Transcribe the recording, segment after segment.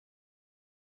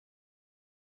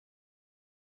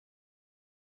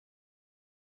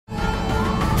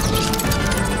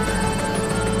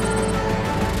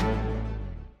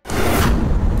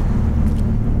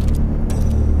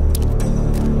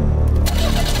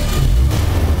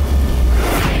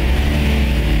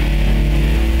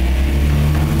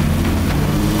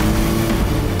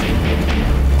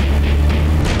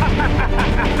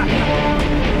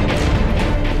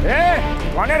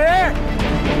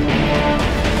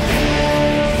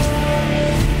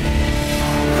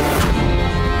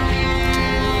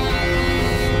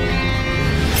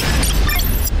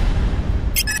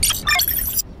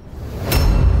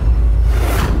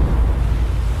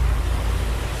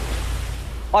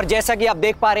और जैसा कि आप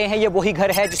देख पा रहे हैं, ये वही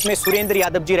घर है जिसमें सुरेंद्र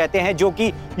यादव जी रहते हैं, जो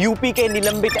कि यूपी के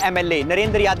निलंबित एमएलए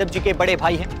नरेंद्र यादव जी के बड़े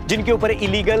भाई हैं, जिनके ऊपर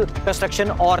इलीगल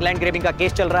कंस्ट्रक्शन और लैंड ग्रैबिंग का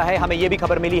केस चल रहा है। हमें यह भी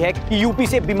खबर मिली है कि यूपी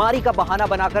से बीमारी का बहाना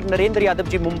बनाकर नरेंद्र यादव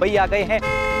जी मुंबई आ गए हैं।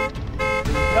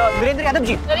 नरेंद्र यादव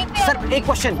जी, सर एक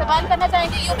क्वेश्चन सवाल करना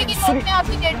चाहेंगे। यूपी की कोर्ट में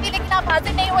आपकी डेट थी, लेकिन आप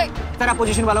हाजिर नहीं हुए। सर,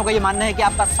 अपोजिशन वालों का ये मानना है कि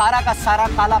आपका सारा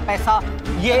काला पैसा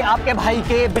ये आपके भाई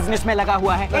के बिजनेस में लगा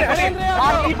हुआ है।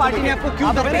 आपकी पार्टी ने आपको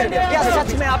क्यों दबेड़ दिया? क्या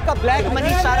सच में आपका ब्लैक मनी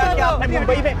सारा क्या आपने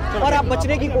मुंबई में और आप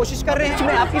बचने की कोशिश कर रहे हैं?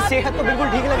 में आपकी सेहत तो बिल्कुल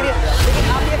ठीक लग रही है, लेकिन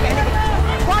आप ये कहने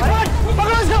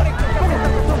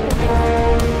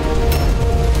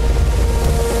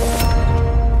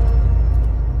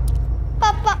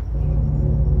पापा,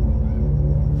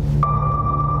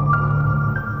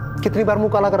 कितनी बार मुंह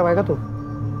काला करवाएगा तू?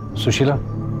 सुशीला,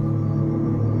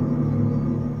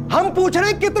 हम पूछ रहे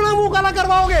हैं कितना मुंह काला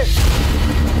करवाओगे?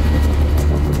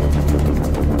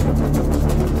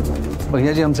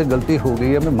 भैया जी, हमसे गलती हो गई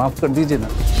है, हमें माफ कर दीजिए ना।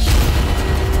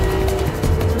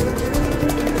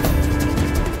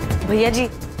 भैया जी,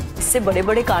 इससे बड़े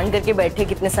बड़े कांड करके बैठे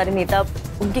कितने सारे नेता,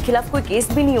 उनके खिलाफ कोई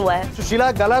केस भी नहीं हुआ है।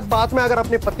 सुशीला, गलत बात में अगर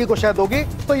अपने पति को शायद होगी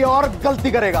तो ये और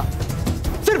गलती करेगा।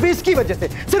 सिर्फ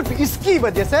इसकी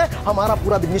वजह से हमारा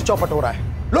पूरा बिजनेस चौपट हो रहा है।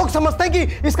 लोग समझते हैं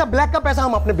कि इसका ब्लैक का पैसा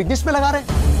हम अपने बिजनेस में लगा रहे हैं।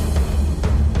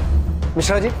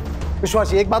 मिश्रा जी, विश्वास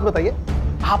जी, एक बात बताइए,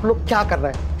 आप लोग क्या कर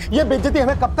रहे हैं? ये बेइज्जती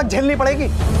हमें कब तक झेलनी पड़ेगी?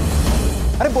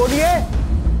 अरे बोलिए।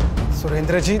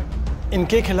 सुरेंद्र जी,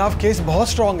 इनके खिलाफ केस बहुत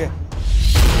स्ट्रांग है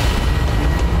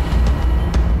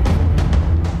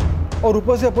और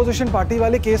ऊपर से अपोजिशन पार्टी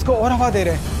वाले केस को और हवा दे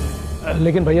रहे हैं।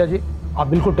 लेकिन भैया जी, आप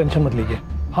बिल्कुल टेंशन मत लीजिए,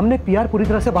 हमने पीआर पूरी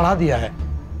तरह से बढ़ा दिया है।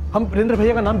 हम नरेंद्र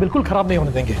भैया का नाम बिल्कुल खराब नहीं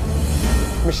होने देंगे।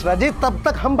 मिश्रा जी, तब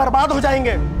तक हम बर्बाद हो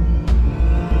जाएंगे।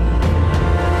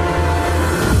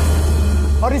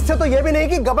 और इससे तो ये भी नहीं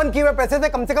कि गबन किए हुए पैसे से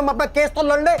कम अपना केस तो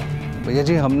लड़ ले। भैया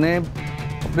जी, हमने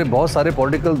अपने बहुत सारे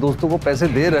पॉलिटिकल दोस्तों को पैसे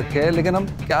दे रखे हैं, लेकिन हम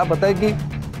क्या बताएं कि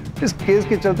इस केस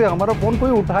के चलते हमारा फोन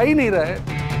कोई उठा ही नहीं रहा है।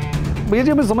 भैया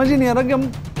जी, हमें समझ ही नहीं आ रहा कि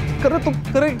हम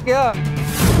करें क्या।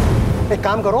 एक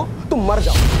काम करो, तुम मर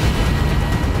जाओ।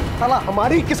 साला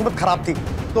हमारी किस्मत खराब थी,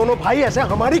 दोनों भाई ऐसे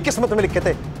हमारी किस्मत में लिखे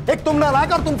थे। एक तुम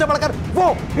नालायक और तुमसे बढ़कर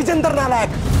वो विजेंद्र नालायक।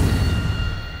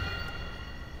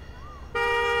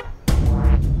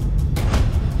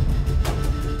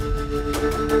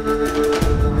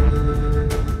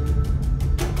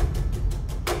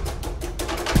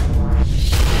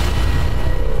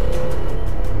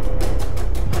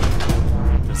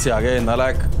 से आ गए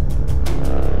नालायक।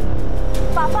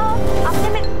 पापा,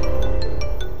 आपने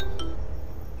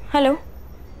हेलो,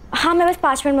 हाँ मैं बस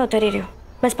 5 मिनट में उतर ही रही हूँ,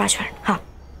 बस 5 मिनट। हाँ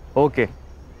ओके।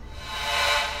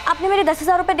 आपने मेरे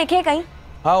 10,000 रुपए देखे हैं कहीं?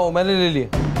 हाँ, वो मैंने ले लिए।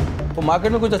 वो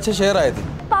मार्केट में कुछ अच्छे शेयर आए थे।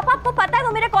 पापा, आपको पता है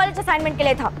वो मेरे कॉलेज असाइनमेंट के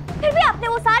लिए था, फिर भी आपने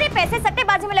वो सारे पैसे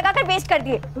सट्टेबाजी में लगाकर वेस्ट कर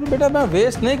दिए। बेटा, मैं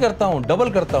वेस्ट नहीं करता हूँ, डबल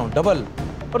करता हूँ, डबल।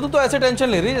 पर तू तो ऐसे टेंशन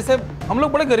ले रही जैसे हम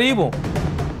लोग बड़े गरीब हो।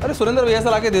 अरे सुरेंद्र भैया से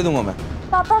लाके दे दूंगा मैं।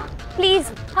 पापा प्लीज,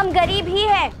 हम गरीब ही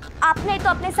हैं। आपने तो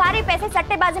अपने सारे पैसे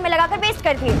सट्टेबाजी में लगाकर वेस्ट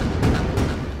कर दिए,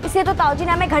 इसलिए तो ताऊजी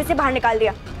ने हमें घर से बाहर निकाल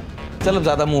दिया। चल अब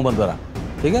ज्यादा मुंह बंद करा,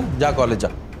 ठीक है? जा कॉलेज जा,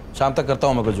 शाम तक करता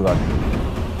हूँ मैं कुछ जुगाड़।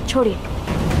 छोड़िए।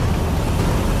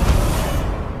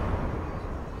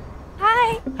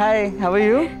 हाय हाय, how are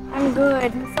you? I am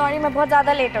good. Sorry, मैं बहुत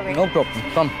ज्यादा लेट हो गई। नो प्रॉब्लम,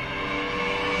 कम।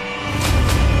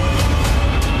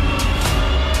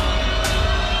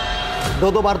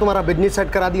 दो बार तुम्हारा बिजनेस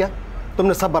सेट करा दिया,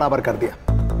 तुमने सब बराबर कर दिया।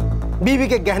 बीवी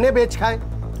के गहने बेच खाए,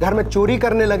 घर में चोरी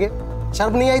करने लगे,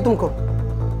 शर्म नहीं आई तुमको?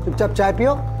 चुपचाप चाय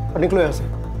पियो और निकलो यहाँ से।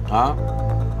 हाँ,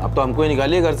 अब तो हमको ही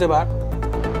निकालिए घर से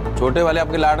बाहर। छोटे वाले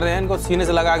आपके लाड रहे हैं, इनको सीने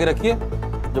से लगा के रखिए,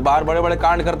 जो बाहर बड़े बड़े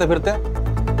कांड करते फिरते हैं।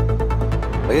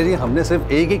 भैया जी, हमने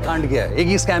सिर्फ एक ही कांड किया है, एक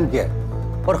ही स्कैम किया है,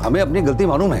 और हमें अपनी गलती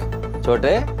मालूम है।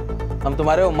 छोटे, हम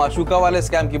तुम्हारे वो माशूका वाले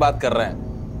स्कैम की बात कर रहे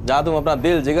हैं, जहाँ तुम अपना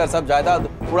दिल जिगर सब जायदाद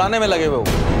उड़ाने में लगे हुए हो।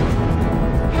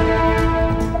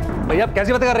 भैया, आप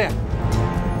कैसी बातें कर रहे हैं?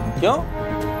 क्यों?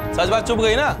 सच बात चुप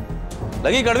गई ना?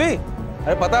 लगी कड़वी?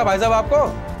 अरे पता है भाई साहब आपको,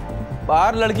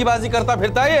 बाहर लड़कीबाजी करता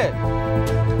फिरता है ये।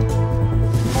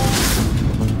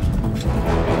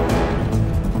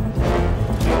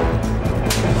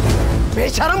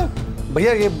 बेशरम!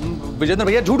 भैया, ये विजेंद्र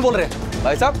भैया झूठ बोल रहे हैं।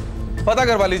 भाई साहब, पता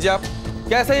करवा लीजिए आप,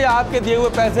 कैसे ये आपके दिए हुए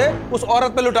पैसे उस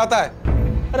औरत पे लुटाता है।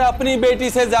 अरे अपनी बेटी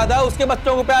से ज्यादा उसके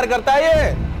बच्चों को प्यार करता है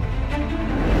ये।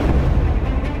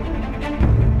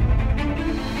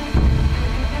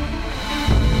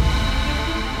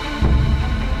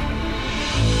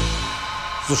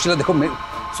 सुशीला देखो, मैं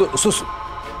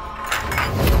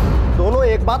दोनों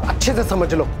एक बात अच्छे से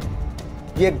समझ लो,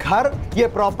 ये घर, ये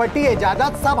प्रॉपर्टी, ये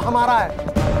जायदाद सब हमारा है।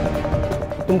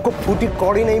 तुमको फूटी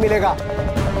कौड़ी नहीं मिलेगा।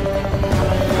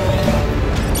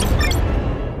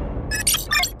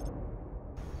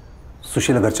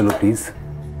 सुशील अगर चलो प्लीज,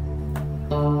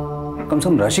 कम से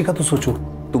कम राशि का तो सोचो।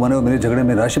 तुम्हारे और मेरे झगड़े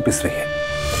में राशि पिस रही है।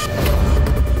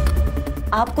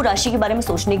 आपको राशि के बारे में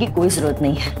सोचने की कोई जरूरत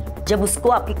नहीं है। जब उसको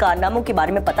आपके कारनामों के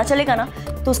बारे में पता चलेगा ना,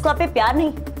 तो उसको आप पे प्यार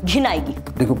नहीं घिन आएगी।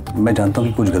 देखो, मैं जानता हूँ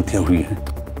कि कुछ गलतियां हुई हैं,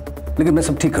 लेकिन मैं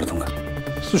सब ठीक कर दूंगा।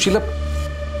 सुशीला,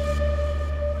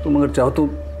 तुम अगर चाहो तो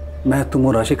मैं, तुम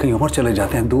और राशि कहीं और चले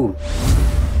जाते हैं दूर।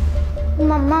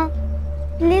 मम्मा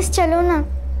प्लीज चलो ना,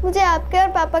 मुझे आपके और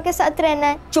पापा के साथ रहना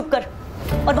है। चुप कर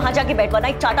और वहां जाके बैठ, वरना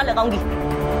एक चाटा लगाऊंगी।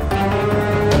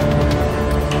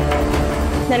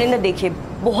 नरेंद्र देखिए,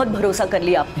 बहुत भरोसा कर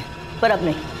लिया आपने, पर अब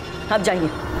नहीं, आप जाइए।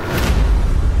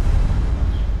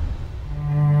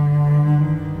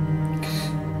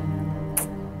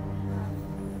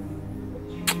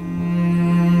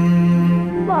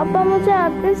 पापा मुझे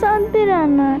आपके साथ भी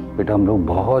रहना है। बेटा, हम लोग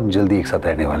बहुत जल्दी एक साथ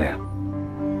रहने वाले हैं।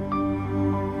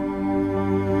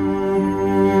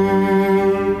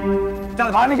 चल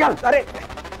बाहर निकल। अरे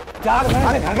 4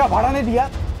 महीने घर का भाड़ा नहीं दिया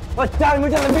और 4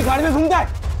 मीटर लंबी गाड़ी में घूमता है।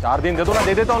 4 दिन दे दो ना,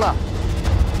 दे देता हूँ ना।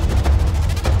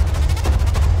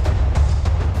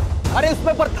 अरे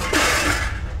उसमें पर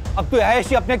अब तू है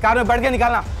ऐसी अपने कार में बैठ के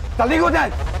निकालना, जल्दी हो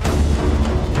जाए।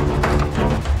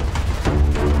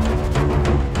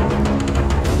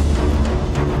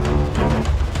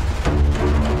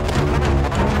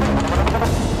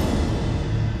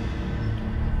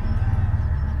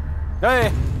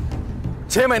 ए,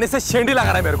 6 महीने से शेंडी लगा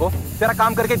रहा है मेरे को। तेरा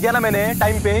काम करके दिया ना मैंने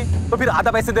टाइम पे, तो फिर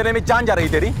आधा पैसे देने में जान जा रही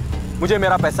तेरी। मुझे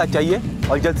मेरा पैसा चाहिए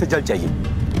और जल्द से जल्द चाहिए।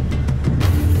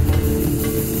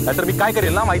 नाहीतर मी काय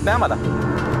करेल ना माहित नाही मला।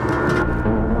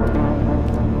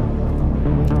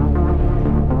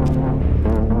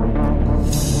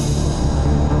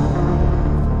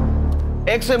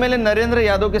 100 ML नरेंद्र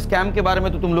यादव के स्कैम के बारे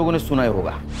में तो तुम लोगों ने सुना ही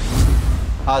होगा।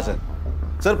 हाँ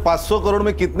सर 500 करोड़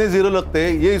में कितने जीरो लगते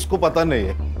हैं ये इसको पता नहीं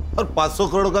है, और 500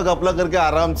 करोड़ का घपला करके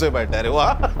आराम से बैठा है।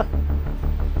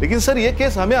 वाह। लेकिन सर ये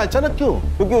केस हमें अचानक क्यों?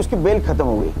 क्योंकि उसकी बेल खत्म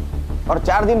हो गई और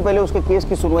 4 दिन पहले उसके केस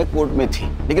की सुनवाई कोर्ट में थी,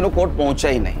 लेकिन वो कोर्ट पहुंचा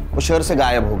ही नहीं, वो शहर से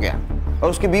गायब हो गया। और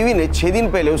उसकी बीवी ने 6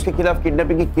 दिन पहले उसके खिलाफ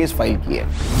किडनैपिंग की केस फाइल की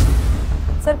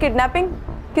है। सर किडनैपिंग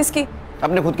किसकी?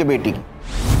 अपने खुद की बेटी की।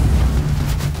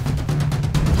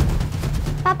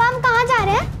 पापा हम कहाँ जा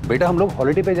रहे हैं? बेटा, हम लोग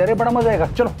हॉलिडे पे जा रहे हैं, बड़ा मजा आएगा,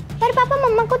 चलो। पर पापा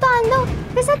मम्मा को तो आने दो,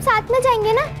 फिर सब साथ में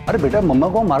जाएंगे ना। अरे बेटा, मम्मा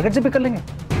को हम मार्केट से पिक कर लेंगे।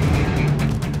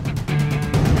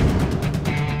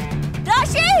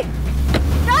 राशि!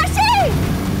 राशि!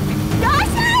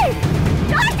 राशि!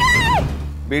 राशि!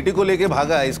 बेटी को लेके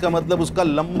भागा है, इसका मतलब उसका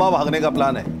लंबा भागने का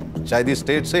प्लान है, शायद इस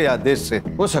स्टेट से या देश से।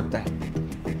 हो सकता है।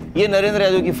 ये नरेंद्र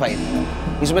यादव की फाइल,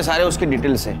 इसमें सारे उसके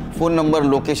डिटेल्स है, phone number,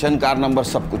 location, car number,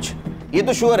 सब कुछ। ये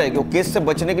तो श्योर है कि वो केस से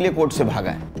बचने के लिए कोर्ट से भागा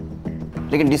है,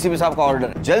 लेकिन डीसीपी साहब का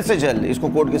ऑर्डर जल्द से जल्द इसको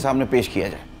कोर्ट के सामने पेश किया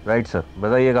जाए। राइट सर,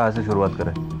 बताइए कहाँ से शुरुआत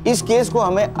करें? इस केस को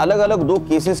हमें अलग अलग 2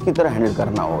 केसेस की तरह हैंडल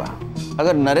करना होगा।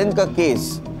 अगर नरेंद्र का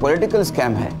केस पॉलिटिकल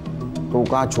स्कैम है तो वो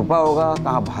कहाँ छुपा होगा,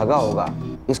 कहाँ भागा होगा,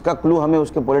 इसका क्लू हमें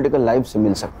उसके पॉलिटिकल लाइफ से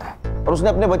मिल सकता है। और उसने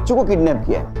अपने बच्चे को किडनैप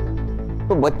किया है,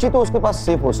 तो बच्ची तो उसके पास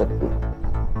सेफ हो सकती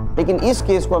है, लेकिन इस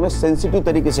केस को हमें सेंसिटिव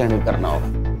तरीके से हैंडल करना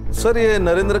होगा। सर ये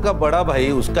नरेंद्र का बड़ा भाई,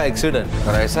 उसका एक्सीडेंट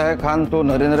अगर ऐसा है खान, तो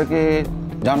नरेंद्र के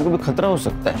जान को भी खतरा हो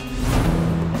सकता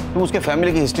है। तुम उसके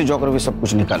फैमिली की हिस्ट्री, ज्योग्राफी सब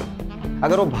कुछ निकालो।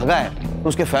 अगर वो भगा है तो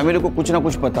उसके फैमिली को कुछ ना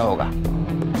कुछ पता होगा।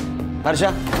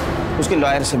 हर्षा, उसके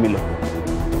लॉयर से मिलो।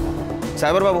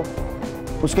 साइबर बाबू,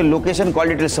 उसके लोकेशन, कॉल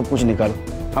डिटेल सब कुछ निकालो।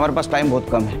 हमारे पास टाइम बहुत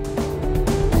कम है।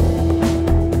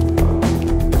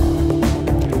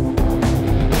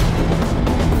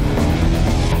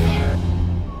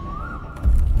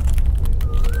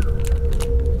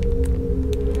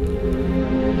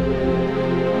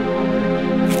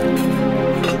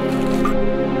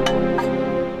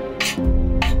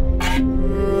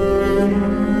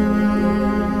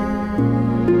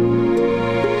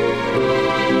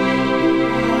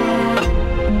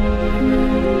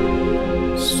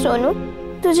 सोनू,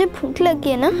 तुझे भूख लगी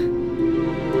है ना?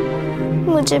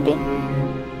 मुझे भी,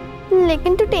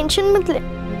 लेकिन तू टेंशन मत ले।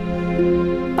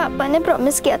 पापा ने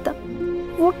प्रॉमिस किया था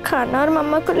वो खाना और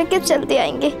मम्मा को लेकर जल्दी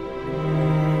आएंगे,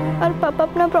 और पापा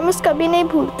अपना प्रॉमिस कभी नहीं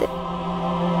भूलते।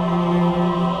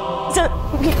 सर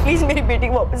प्लीज मेरी बेटी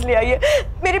को वापस ले आइए।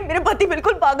 मेरे पति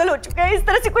बिल्कुल पागल हो चुके हैं। इस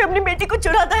तरह से कोई अपनी बेटी को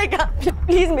चुराता है क्या?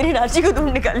 प्लीज मेरी राशि को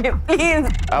ढूंढ निकालिए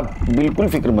प्लीज। आप बिल्कुल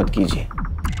फिक्र मत कीजिए,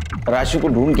 राशि को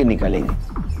ढूंढ के निकालेंगे।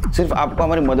 सिर्फ आपको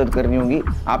हमारी मदद करनी होगी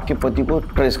आपके पति को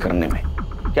ट्रेस करने में।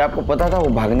 क्या आपको पता था वो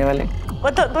भागने वाले?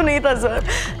 पता तो नहीं था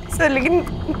सर, लेकिन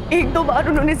 1-2 बार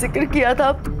उन्होंने जिक्र किया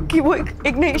था कि वो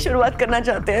एक नई शुरुआत करना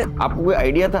चाहते हैं। आपको कोई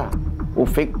आइडिया था वो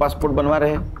फेक पासपोर्ट बनवा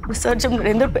रहे हैं? सर जब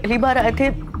नरेंद्र पहली बार आए थे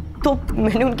तो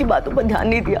मैंने उनकी बातों पर ध्यान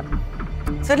नहीं दिया,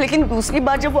 सर लेकिन दूसरी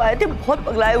बार जब वो आए थे बहुत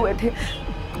पगलाए हुए थे।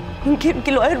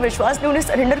 उनके लॉयर विश्वास ने उन्हें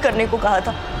सरेंडर करने को कहा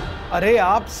था। अरे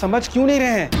आप समझ क्यों नहीं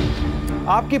रहे हैं?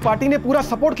 आपकी पार्टी ने पूरा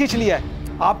सपोर्ट खींच लिया है।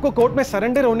 आपको कोर्ट में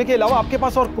सरेंडर होने के अलावा आपके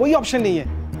पास और कोई ऑप्शन नहीं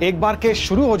है। एक बार केस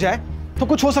शुरू हो जाए तो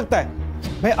कुछ हो सकता है।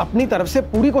 मैं अपनी तरफ से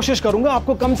पूरी कोशिश करूंगा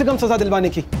आपको कम से कम सजा दिलवाने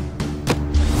की।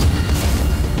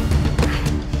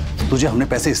 तुझे हमने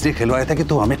पैसे इसलिए खिलवाए थे कि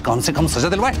तू हमें कम से कम सजा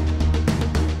दिलवाए।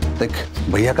 देख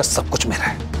भैया का सब कुछ मेरा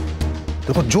है।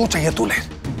 देखो जो चाहिए तू ले,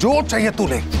 जो चाहिए तू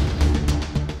ले।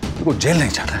 देखो जेल नहीं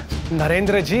जाना है।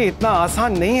 नरेंद्र जी इतना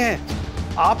आसान नहीं है।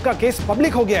 आपका केस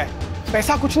पब्लिक हो गया है,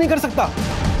 पैसा कुछ नहीं कर सकता।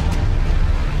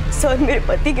 सर मेरे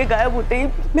पति के गायब होते ही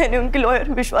मैंने उनके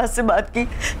लॉयर विश्वास से बात की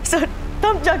सर,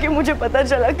 तब जाके मुझे पता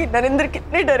चला कि नरेंद्र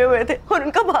कितने डरे हुए थे और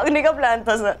उनका भागने का प्लान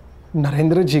था। सर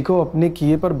नरेंद्र जी को अपने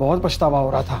किए पर बहुत पछतावा हो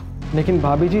रहा था, लेकिन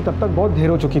भाभी जी तब तक बहुत देर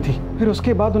हो चुकी थी। फिर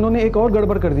उसके बाद उन्होंने एक और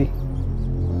गड़बड़ कर दी।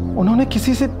 उन्होंने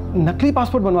किसी से नकली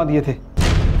पासपोर्ट बनवा दिए थे।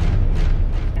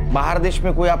 बाहर देश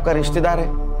में कोई आपका रिश्तेदार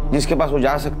है जिसके पास वो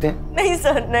जा सकते हैं? नहीं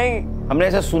सर नहीं। हमने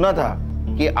ऐसा सुना था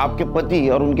कि आपके पति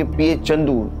और उनके पीए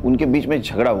चंदू, उनके बीच में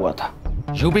झगड़ा हुआ था।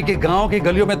 यूपी के गांव की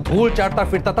गलियों में धूल चाटता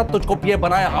फिरता था, तुझको पीए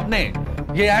बनाया हमने,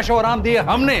 ये ऐशो आराम दिए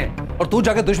हमने, और तू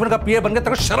जाके दुश्मन का पीए बन गया।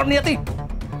 तेरे को शर्म नहीं आती?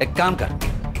 एक काम कर,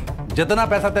 जितना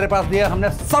पैसा तेरे पास दिया हमने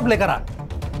सब लेकर आ।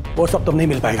 वो सब तुम नहीं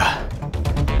मिल पाएगा।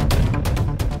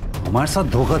 हमारे साथ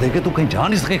धोखा देके तू कहीं जा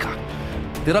नहीं सकेगा।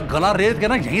 तेरा गला रेत के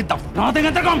ना यहीं दफना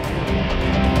देंगे तेरे को।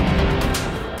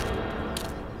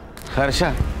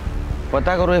 हर्षा,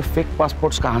 पता करो ये फेक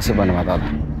पासपोर्ट्स कहां से बनवाता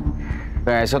था।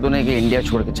 तो ऐसा तो नहीं कि इंडिया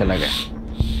छोड़ के चला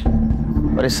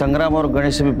गया। और इस संग्राम और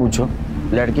गणेश से भी पूछो,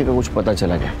 लड़की का कुछ पता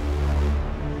चला गया।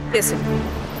 कैसे?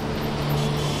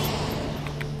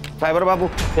 फाइबर बाबू।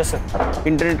 Yes sir.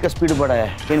 इंटरनेट का स्पीड बढ़ाया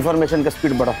है, इन्फॉर्मेशन का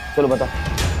स्पीड बढ़ाओ। चलो बता।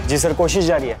 जी सर, कोशिश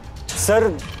जारी है। सर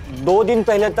 2 दिन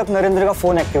पहले तक नरेंद्र का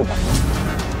फोन एक्टिव था।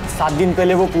 7 दिन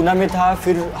पहले वो पूना में था,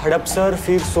 फिर हड़पसर,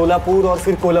 फिर सोलापुर और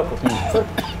फिर कोल्हापुर।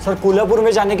 सर कोल्हापुर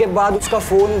में जाने के बाद उसका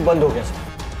फोन बंद हो गया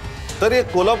सर। ये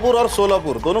कोल्हापुर और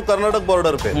सोलापुर दोनों कर्नाटक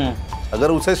बॉर्डर पे।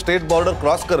 अगर उसे स्टेट बॉर्डर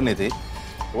क्रॉस करनी थी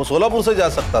वो सोलापुर से जा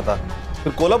सकता था,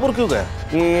 फिर कोल्हापुर क्यों गया?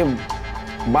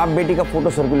 कि बाप बेटी का फोटो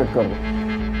सर्कुलेट कर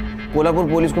दो,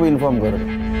 कोल्हापुर पुलिस को भी इन्फॉर्म कर दो।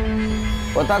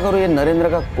 पता करो ये नरेंद्र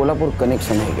का कोल्हापुर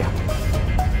कनेक्शन है क्या?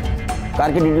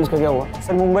 कार की डिटेल्स का क्या हुआ?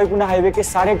 सर मुंबई पुणे हाईवे के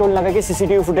सारे टोल नाका के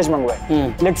सीसीटीवी फुटेज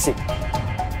मंगवाए। Let's see.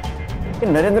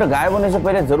 नरेंद्र गायब होने से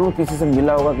पहले जरूर किसी से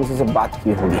मिला होगा, किसी से बात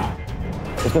की होगी।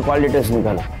 उसके कॉल डिटेल्स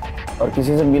निकालो, और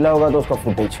किसी से मिला होगा तो उसका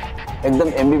फुटेज एकदम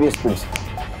एमबीबीएस स्पीड से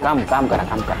काम करा।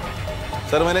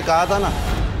 सर मैंने कहा था ना,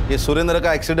 ये सुरेंद्र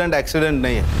का एक्सीडेंट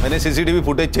नहीं है। मैंने सीसीटीवी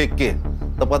फुटेज चेक किए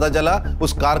तो पता चला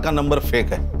उस कार का नंबर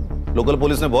फेक है। लोकल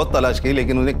पुलिस ने बहुत तलाश की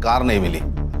लेकिन उन्हें कार नहीं मिली।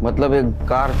 मतलब एक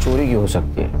कार चोरी की हो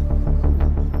सकती है।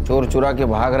 चोर चुरा के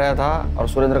भाग रहा था और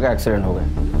सुरेंद्र का एक्सीडेंट हो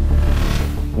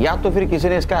गया, या तो फिर किसी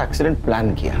ने इसका एक्सीडेंट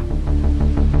प्लान किया।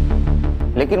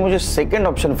 लेकिन मुझे सेकंड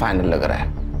ऑप्शन फाइनल लग रहा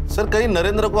है। सर कहीं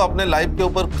नरेंद्र को अपने लाइफ के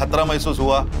ऊपर खतरा महसूस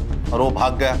हुआ और वो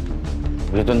भाग गया।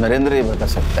 ये तो नरेंद्र ही बता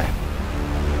सकता है।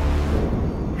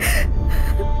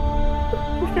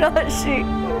 राशि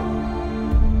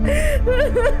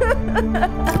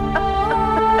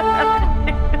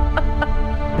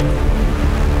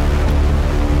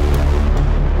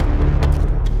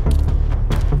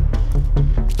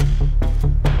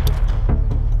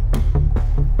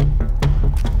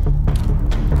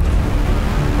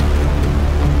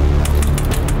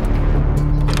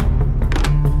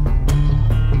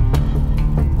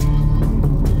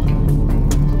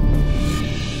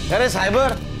अरे साइबर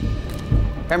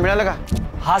क्या मिला लगा?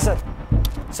 हाँ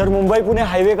सर मुंबई पुणे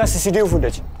हाईवे का सीसीटीवी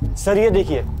फुटेज। सर ये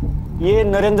देखिए, ये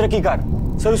नरेंद्र की कार,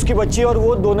 सर उसकी बच्ची और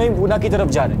वो दोनों ही पूना की तरफ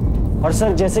जा रहे हैं। और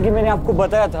सर जैसे कि मैंने आपको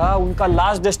बताया था, उनका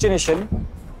लास्ट डेस्टिनेशन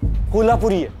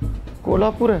कोल्हापुर ही है।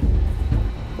 कोल्हापुर है?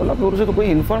 कोल्हापुर से तो कोई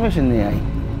इन्फॉर्मेशन नहीं आई।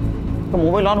 तो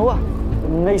मोबाइल ऑन हुआ?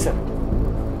 नहीं सर।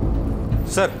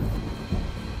 सर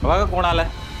बघा कोण आलाय?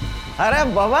 अरे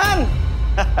भवन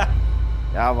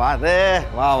क्या बात है,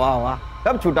 वाह वाह वाह।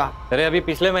 कब छूटा? अरे अभी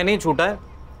पिछले महीने ही छूटा है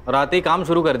और आते ही काम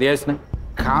शुरू कर दिया इसने।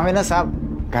 काम है ना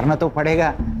साहब, करना तो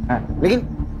पड़ेगा। लेकिन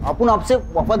अपन आपसे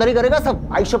वफादारी करेगा सब,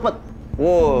 आई शपथ।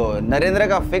 वो नरेंद्र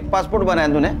का फेक पासपोर्ट बनाया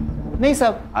तूने? नहीं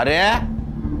साहब। अरे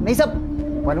नहीं साहब,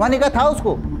 बनवाने का था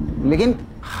उसको, लेकिन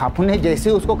आपने जैसे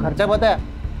उसको खर्चा बताया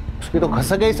उसकी तो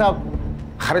खस गई साहब।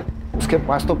 अरे उसके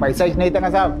पास तो पैसा ही नहीं था ना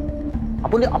साहब।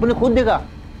 अपने खुद देखा,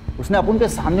 उसने अपन के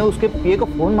सामने उसके पीए को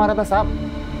फोन मारा था साहब।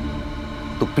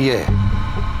 तो पीए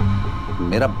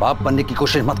मेरा बाप बनने की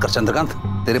कोशिश मत कर चंद्रकांत।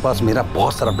 तेरे पास मेरा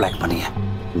बहुत सारा ब्लैक मनी है।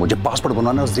 मुझे पासपोर्ट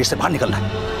बनवाना है, उस देश से बाहर निकलना है।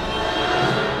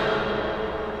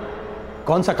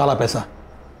 कौन सा काला पैसा?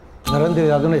 नरेंद्र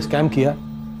यादव ने स्कैम किया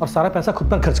और सारा पैसा खुद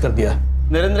पर खर्च कर दिया।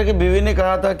 नरेंद्र की बीवी ने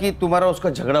कहा था कि तुम्हारा उसका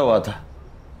झगड़ा हुआ था,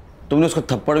 तुमने उसको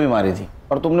थप्पड़ भी मारी थी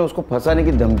और तुमने उसको फंसाने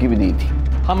की धमकी भी दी थी।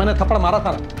 हाँ, मैंने थप्पड़ मारा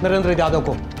था नरेंद्र यादव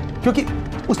को, क्योंकि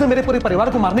उसने मेरे पूरे परिवार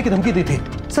को मारने की धमकी दी थी।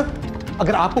 सर,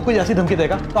 अगर आपको कोई ऐसी धमकी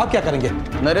देगा तो आप क्या करेंगे?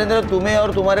 नरेंद्र तुम्हें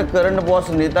और तुम्हारे करंट बॉस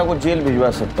नेता को जेल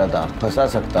भिजवा सकता था, फंसा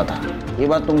सकता था, ये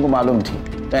बात तुमको मालूम थी।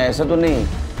 तो ऐसा तो नहीं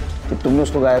कि तुमने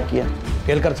उसको गायब किया।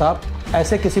 केलकर साहब,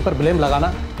 ऐसे किसी पर ब्लेम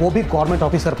लगाना, वो भी गवर्नमेंट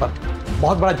ऑफिसर पर,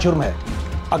 बहुत बड़ा जुर्म है।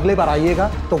 अगली बार आइएगा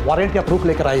तो वारंट या प्रूफ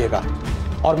लेकर आइएगा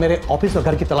और मेरे ऑफिस और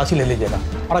घर की तलाशी ले लीजिएगा,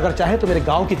 और अगर चाहे तो मेरे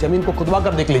गांव की जमीन को खुदवा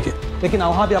कर देख लीजिए, लेकिन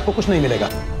वहां भी आपको कुछ नहीं मिलेगा।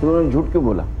 उन्होंने झूठ क्यों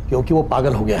बोला? क्योंकि वो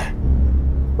पागल हो गया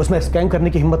है। उसमें स्कैम करने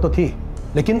की हिम्मत तो थी,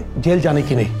 लेकिन जेल जाने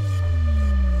की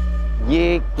नहीं।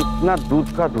 ये कितना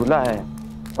दूध का धुला है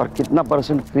और कितना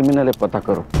परसेंट क्रिमिनल है पता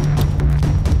करो,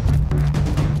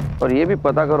 और ये भी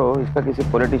पता करो इसका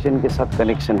किसी पॉलिटिशियन के साथ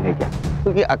कनेक्शन है क्या,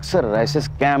 क्योंकि अक्सर ऐसे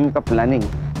स्कैम का प्लानिंग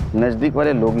नजदीक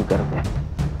वाले लोग ही करते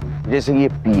हैं, जैसे ये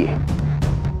पीए।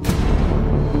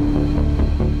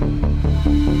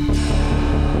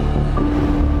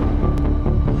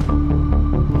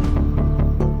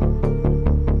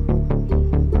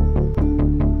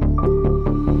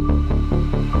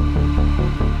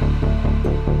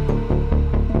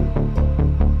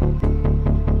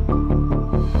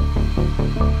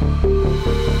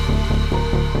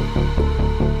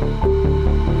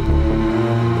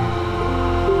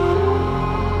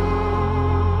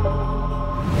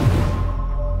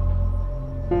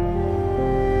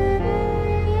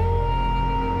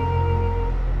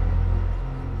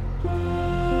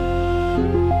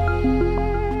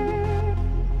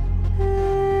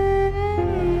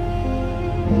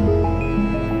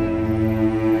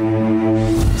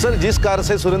 सर, जिस कार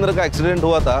से सुरेंद्र का एक्सीडेंट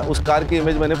हुआ था उस कार की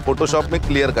इमेज मैंने फोटोशॉप में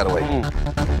क्लियर करवाई।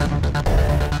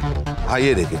 हाँ,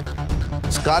 ये देखिए,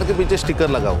 इस कार के पीछे स्टिकर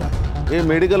लगा हुआ है, ये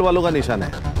मेडिकल वालों का निशान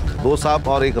है, 2 सांप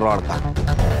और 1 रॉड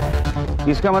का।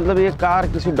 इसका मतलब ये कार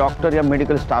किसी डॉक्टर या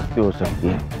मेडिकल स्टाफ की हो सकती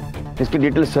है। इसकी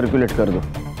डिटेल सर्कुलेट कर दो,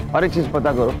 और एक चीज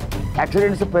पता करो,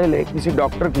 एक्सीडेंट से पहले किसी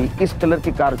डॉक्टर की इस कलर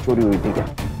की कार चोरी हुई थी क्या?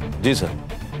 जी सर।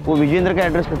 वो विजेंद्र का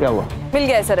एड्रेस का क्या हुआ? मिल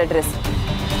गया है सर एड्रेस।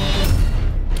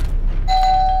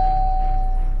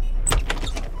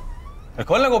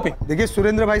 खोल ना गोपी। देखिए,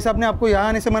 सुरेंद्र भाई साहब ने आपको यहाँ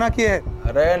आने से मना किया है।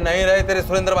 अरे नहीं रहे तेरे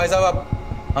सुरेंद्र भाई साहब,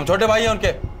 अब हम छोटे भाई हैं उनके,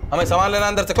 हमें सामान लेना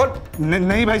अंदर से। खोल।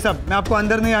 नहीं भाई साहब, मैं आपको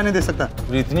अंदर नहीं आने दे सकता।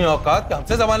 इतनी औकात कि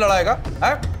हमसे सामान लड़ाएगा?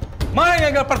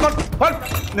 मारेंगे पर। खोल।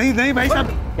 नहीं भाई साहब।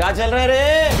 क्या चल रहा है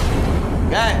रे?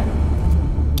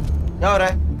 क्या हो रहा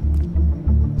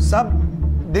है? साहब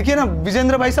देखिए ना,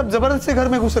 विजेंद्र भाई साहब जबरदस्त से घर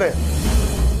में घुस रहे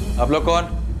हैं। आप लोग कौन?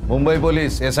 Mumbai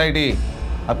police, SIT।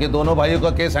 आपके दोनों भाइयों का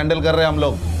केस हैंडल कर रहे हैं हम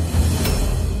लोग।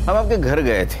 हम आपके घर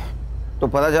गए थे तो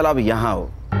पता चला आप यहाँ हो,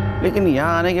 लेकिन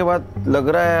यहाँ आने के बाद लग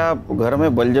रहा है आप घर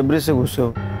में बलजबरी से घुसे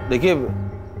हो। देखिए,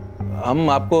 हम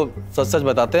आपको सच सच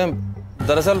बताते हैं,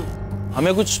 दरअसल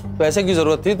हमें कुछ पैसे की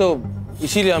जरूरत थी तो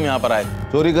इसीलिए हम यहाँ पर आए।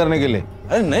 चोरी करने के लिए?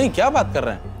 अरे नहीं, क्या बात कर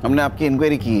रहे हैं? हमने आपकी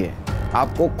इंक्वायरी की है,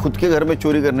 आपको खुद के घर में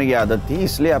चोरी करने की आदत थी,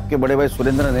 इसलिए आपके बड़े भाई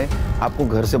सुरेंद्र ने आपको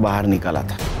घर से बाहर निकाला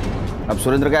था। अब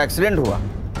सुरेंद्र का एक्सीडेंट हुआ,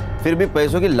 फिर भी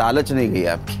पैसों की लालच नहीं गई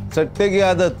आपकी। सट्टे की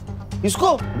आदत इसको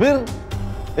फिर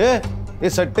ये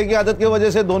सट्टे की आदत की वजह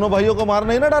से दोनों भाइयों को मार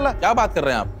नहीं ना डाला? क्या बात कर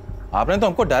रहे हैं आप? आपने तो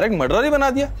हमको डायरेक्ट मर्डर ही बना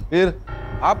दिया। फिर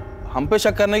आप हम पे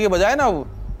शक करने के बजाय ना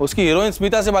उसकी हीरोइन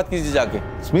स्मिता से बात कीजिए जाके।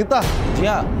 स्मिता? जी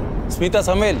हाँ, स्मिता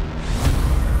शमेल,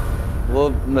 वो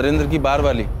नरेंद्र की बार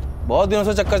वाली। बहुत दिनों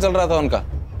से चक्कर चल रहा था उनका,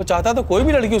 वो चाहता तो कोई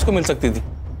भी लड़की उसको मिल सकती थी,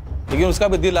 लेकिन उसका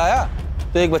भी दिल आया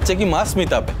तो एक बच्चे की मां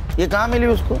स्मिता पे। ये कहाँ मिली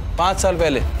उसको? 5 साल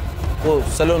पहले, वो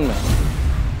सैलून में।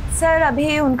 सर,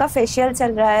 अभी उनका फेशियल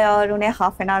चल रहा है और उन्हें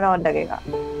हाफ एन आवर और लगेगा।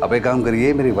 अब एक काम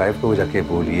करिए, मेरी वाइफ को जाके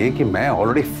बोलिए कि मैं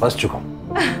ऑलरेडी फंस चुका हूँ।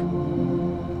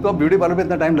 तो अब ब्यूटी पार्लर पे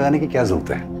इतना टाइम लगाने की क्या जरूरत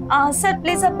है? सर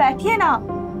प्लीज आप बैठिए ना।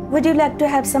 Would you like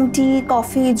to have some tea,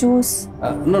 coffee, juice?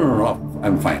 No,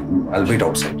 I'm fine. I'll wait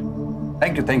outside.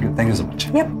 Thank you so much.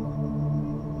 Yep.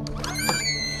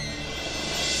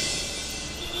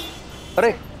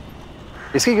 अरे,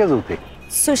 इसकी क्या जरूरत थी?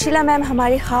 सुशीला मैम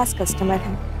हमारी खास कस्टमर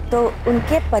हैं, तो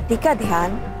उनके पति का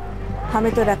ध्यान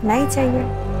हमें तो रखना ही चाहिए।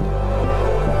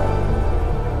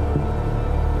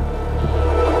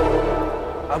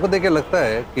 आपको देख के लगता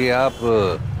है कि आप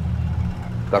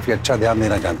काफी अच्छा ध्यान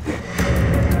देना जानती हैं।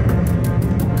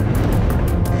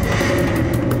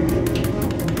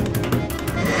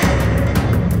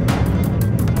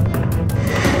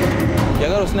 कि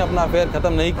अगर उसने अपना अफेयर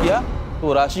खत्म नहीं किया तो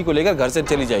वो राशि को लेकर घर से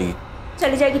चली जाएगी।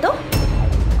 चली जाएगी तो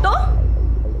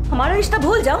हमारा रिश्ता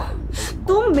भूल जाओ।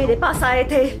 तुम मेरे पास आए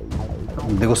थे।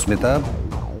 देखो स्मिता,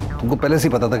 तुमको पहले से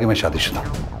ही पता था कि मैं शादीशुदा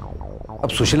हूं, अब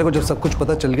सुशीला को जब सब कुछ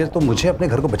पता चल गया तो मुझे अपने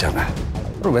घर को बचाना है।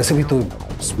 और वैसे भी तो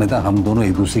स्मिता, हम दोनों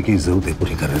एक दूसरे की जरूरतें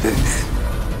पूरी कर रहे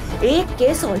थे। एक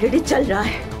केस ऑलरेडी चल रहा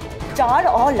है, 4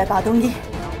 और लगा दूंगी।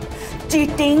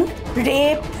 Cheating,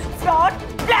 rape, fraud,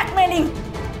 blackmailing.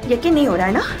 यकीन नहीं हो रहा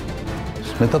है ना?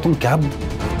 स्मिता तुम क्या?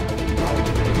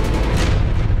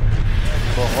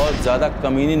 बहुत ज्यादा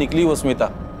कमीनी निकली वो स्मिता,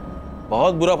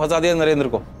 बहुत बुरा फंसा दिया नरेंद्र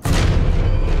को।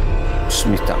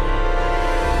 स्मिता?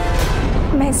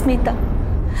 मैं स्मिता,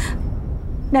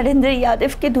 नरेंद्र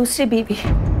यादव की दूसरी बीवी।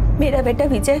 मेरा बेटा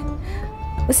विजय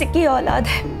उसी की औलाद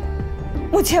है।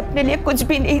 मुझे अपने लिए कुछ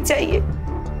भी नहीं चाहिए,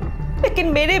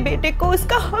 लेकिन मेरे बेटे को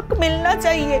उसका हक मिलना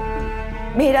चाहिए।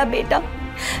 मेरा बेटा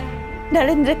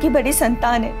नरेंद्र की बड़ी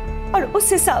संतान है और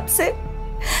उस हिसाब से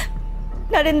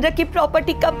नरेंद्र की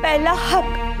प्रॉपर्टी का पहला हक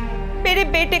मेरे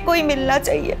बेटे को ही मिलना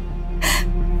चाहिए।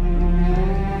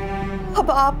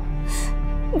 अब आप,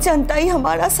 जनता ही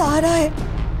हमारा सहारा है।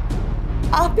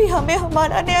 आप ही हमें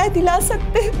हमारा न्याय दिला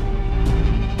सकते हैं।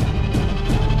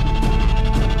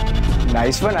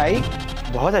 नाइस वन आई,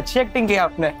 बहुत अच्छी एक्टिंग की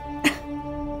आपने।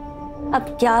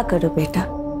 अब क्या करो बेटा,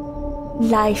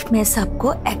 लाइफ में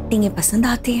सबको एक्टिंग ही पसंद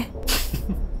आती है।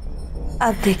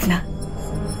 अब देखना,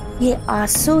 ये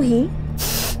आंसू ही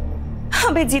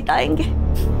हमें जिताएंगे।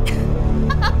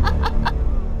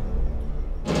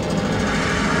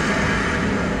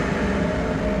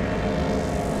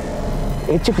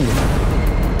 चुप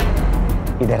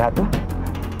इधर आ तो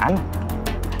आना।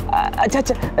 अच्छा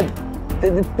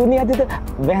तू नहीं आती तो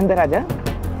वह अंदर आ जा।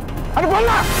 अरे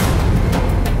बोलना।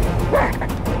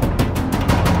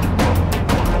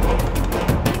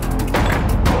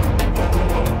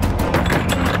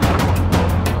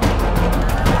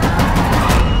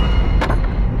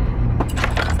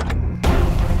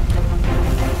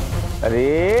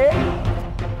 अरे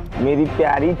मेरी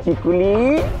प्यारी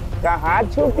चिकुली कहाँ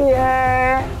छुपी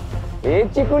है? ए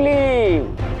चिकुली,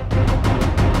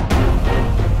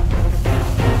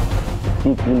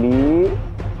 चिकुली,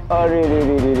 अरे रे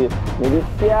रे रे रे मेरी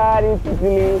प्यारी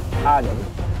चिकुली, आ जा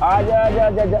आ जा आ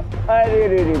जा जा। अरे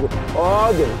रे रे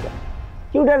ओ देखा,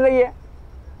 क्यों डर रही है?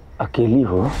 अकेली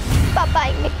हो? पापा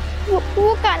आएंगे,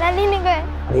 वो खाना लेने गए।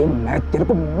 अरे मैं तेरे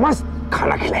को मस्त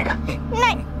खाना खिलाएगा।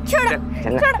 नहीं छोड़ो,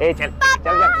 चल ए चल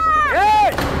चल।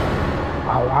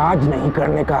 आवाज नहीं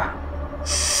करने का,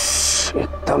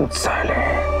 एकदम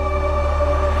साइलेंट।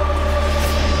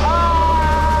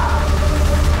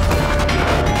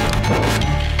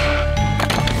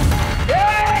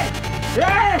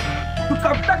 तू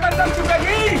कब तक अंदर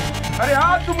छुपेगी? अरे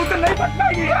आज तू मुझसे नहीं बच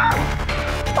पाएगी।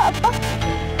 पापा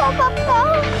पापा।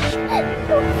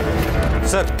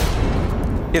 सर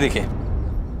ये देखिए,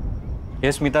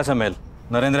 ये स्मिता शमेल,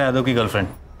 नरेंद्र यादव की गर्लफ्रेंड।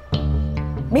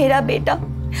 मेरा बेटा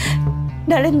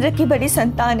नरेंद्र की बड़ी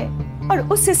संतान है और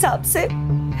उस हिसाब से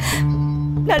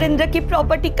नरेंद्र की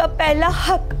प्रॉपर्टी का पहला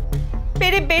हक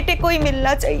मेरे बेटे को ही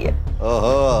मिलना चाहिए।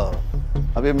 ओहो,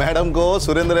 अभी मैडम को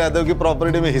सुरेंद्र यादव की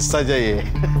प्रॉपर्टी में हिस्सा चाहिए।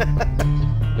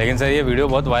 लेकिन सर ये वीडियो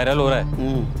बहुत वायरल हो रहा है,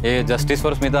 ये जस्टिस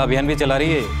फॉर स्मिता अभियान भी चला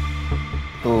रही है।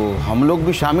 तो हम लोग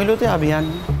भी शामिल होते हैं अभियान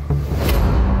में।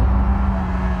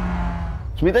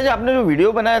 स्मिता जी, आपने जो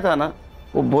वीडियो बनाया था ना,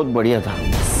 वो बहुत बढ़िया था।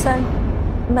 सर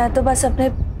मैं तो बस अपने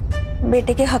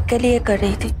बेटे के हक के लिए कर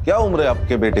रही थी। क्या उम्र है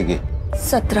आपके बेटे की?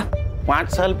 17। 5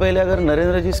 साल पहले अगर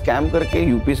नरेंद्र जी स्कैम करके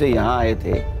यूपी से यहाँ आए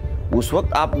थे, उस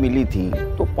वक्त आप मिली थी,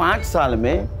 तो 5 साल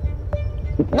में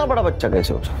इतना बड़ा बच्चा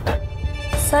कैसे हो सकता है?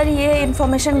 सर ये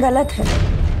इन्फॉर्मेशन गलत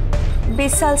है।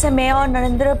 20 साल से मैं और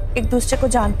नरेंद्र एक दूसरे को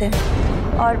जानते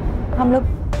हैं और हम लोग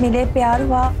मिले, प्यार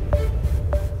हुआ।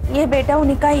 ये बेटा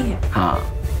उन्हीं का ही है। हाँ।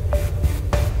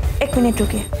 1 मिनट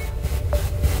रुकिए।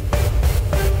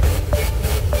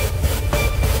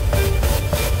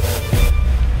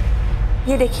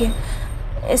 ये देखिए,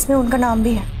 इसमें उनका नाम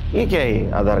भी है। ये क्या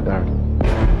है? आधार कार्ड?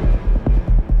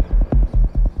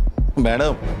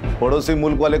 मैडम, पड़ोसी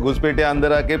मुल्क वाले घुसपैठे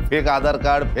अंदर आके फेक आधार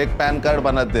कार्ड, फेक पैन कार्ड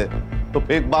बनाते, तो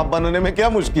फेक बाप बनाने में क्या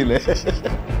मुश्किल है?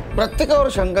 प्रत्येकावर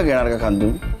शंका घेणार का खान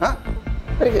तुम्ही? हाँ?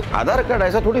 अरे आधार कार्ड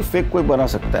ऐसा थोड़ी फेक कोई बना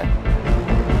सकता है।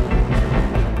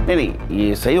 नहीं,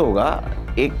 ये सही होगा।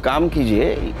 एक काम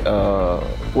कीजिए,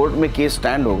 कोर्ट में केस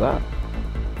स्टैंड होगा,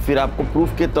 फिर आपको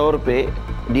प्रूफ के तौर पे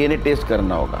डीएनए टेस्ट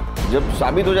करना होगा। जब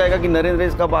साबित हो जाएगा कि नरेंद्र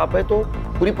इसका बाप है, तो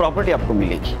पूरी प्रॉपर्टी आपको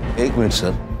मिलेगी। 1 मिनट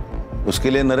सर, उसके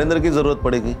लिए नरेंद्र की जरूरत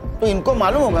पड़ेगी। तो इनको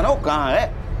मालूम होगा ना वो कहाँ है।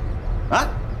 हाँ?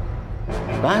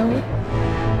 कहाँ है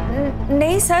वो?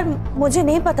 नहीं सर, मुझे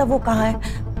नहीं पता वो कहाँ है।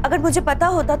 अगर मुझे पता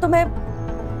होता तो मैं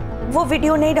वो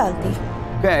वीडियो नहीं डालती।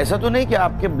 क्या ऐसा तो नहीं कि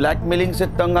आपके ब्लैकमेलिंग से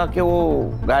तंग आके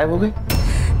वो गायब हो गए?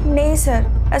 नहीं सर,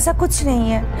 ऐसा कुछ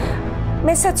नहीं है।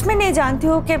 मैं सच में नहीं जानती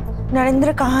हूँ कि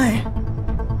नरेंद्र कहाँ है।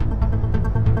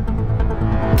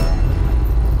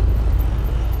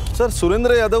 सर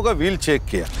सुरेंद्र यादव का व्हील चेक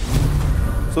किया।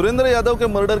 सुरेंद्र यादव के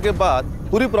मर्डर के बाद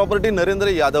पूरी प्रॉपर्टी नरेंद्र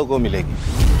यादव को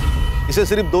मिलेगी। इसे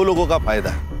सिर्फ 2 लोगों का फायदा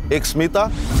है, एक स्मिता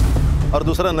और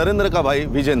दूसरा नरेंद्र का भाई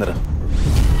विजेंद्र।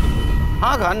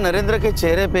 हाँ खान, नरेंद्र के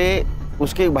चेहरे पे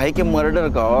उसके भाई के मर्डर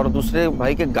का और दूसरे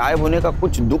भाई के गायब होने का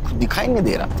कुछ दुख दिखाई नहीं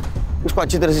दे रहा। इसको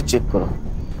अच्छी तरह से चेक करो,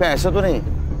 क्या ऐसा तो नहीं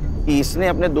कि इसने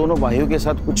अपने दोनों भाइयों के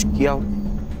साथ कुछ किया हो?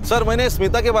 सर मैंने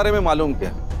स्मिता के बारे में मालूम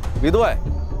किया, विधवा है।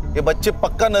 ये बच्चे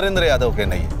पक्का नरेंद्र यादव के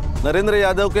नहीं है। नरेंद्र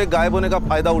यादव के गायब होने का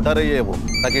फायदा उठा रही है वो,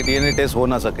 ताकि डीएनए टेस्ट हो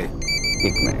ना सके।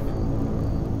 1 मिनट।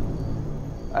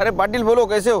 अरे पाटिल बोलो,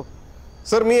 कैसे हो?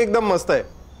 सर मी एकदम मस्त है।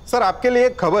 सर आपके लिए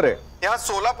एक खबर है, यहाँ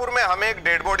सोलापुर में हमें एक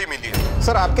डेड बॉडी मिली है।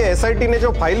 सर आपके एसआईटी ने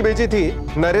जो फाइल भेजी थी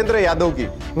नरेंद्र यादव की,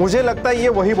 मुझे लगता है ये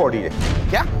वही बॉडी है।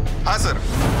 क्या? हाँ सर।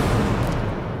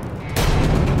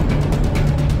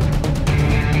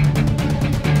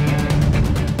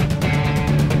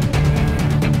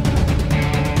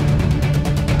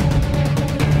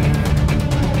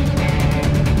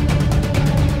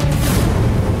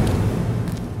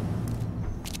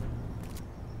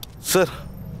 सर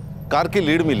कार की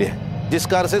लीड मिली है, जिस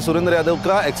कार से सुरेंद्र यादव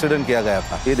का एक्सीडेंट किया गया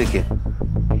था। ये देखिए,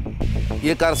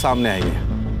 ये कार सामने आई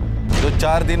है, जो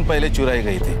 4 दिन पहले चुराई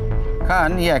गई थी।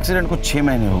 खान, ये एक्सीडेंट को 6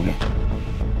 महीने हो गए।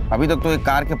 अभी तक तो ये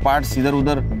कार के पार्ट्स इधर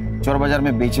उधर चोर बाजार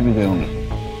में बेचे भी गए होंगे।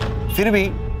 फिर भी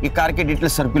ये कार के डिटेल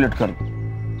सर्कुलेट कर दो,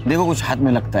 देखो कुछ हाथ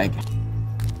में लगता है क्या।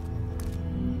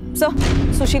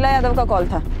 सर, सुशीला यादव का कॉल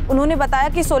था। उन्होंने बताया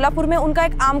कि सोलापुर में उनका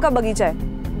एक आम का बगीचा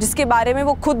है, जिसके बारे में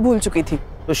वो खुद भूल चुकी थी।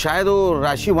 तो शायद वो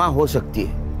राशि वहां हो सकती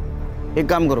है। एक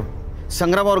काम करो,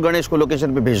 संग्राम और गणेश को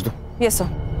लोकेशन पे भेज दो। Yes sir.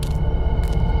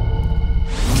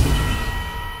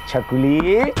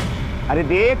 छकुली, अरे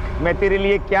देख मैं तेरे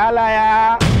लिए क्या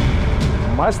लाया,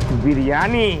 मस्त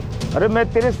बिरयानी। अरे मैं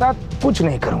तेरे साथ कुछ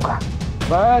नहीं करूंगा,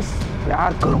 बस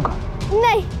प्यार करूंगा।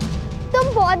 नहीं,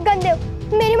 तुम बहुत गंदे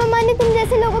हो। मेरी मम्मा ने तुम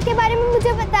जैसे लोगों के बारे में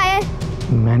मुझे बताया है।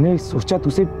 मैंने सोचा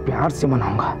तुझे प्यार से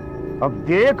मनाऊंगा। अब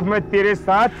देख मैं तेरे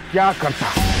साथ क्या करता।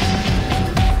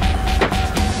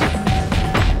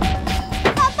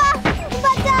 पापा,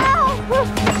 बचाओ।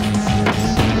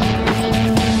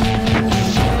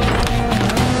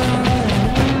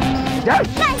 चल,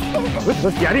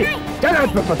 बस यारी, चल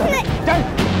आज मैं पता, चल।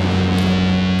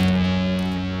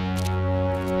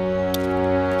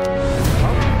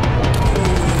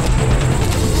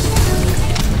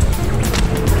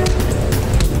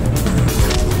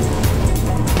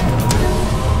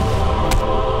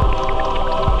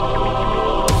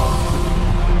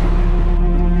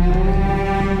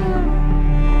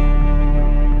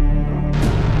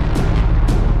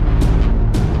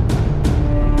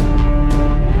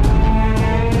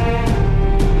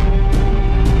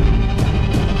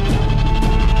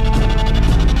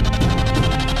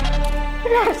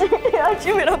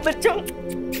 राशि मेरा बच्चा,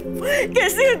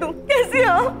 कैसे है तुम? कैसे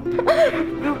हो?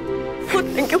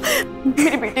 थैंक यू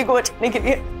मेरी बेटी को बचाने के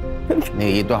लिए। नहीं,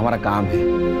 ये तो हमारा काम है।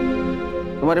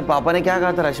 तुम्हारे पापा ने क्या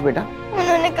कहा था राशि बेटा?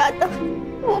 उन्होंने कहा था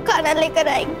वो खाना लेकर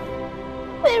आएंगे,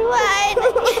 फिर वो आए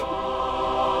नहीं।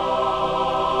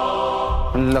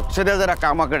 लक्ष द्या जरा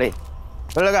कामाकडे,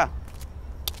 कळलं का?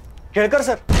 केळकर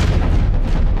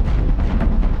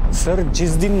सर, जिस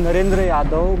दिन नरेंद्र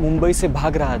यादव मुंबई से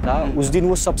भाग रहा था, उस दिन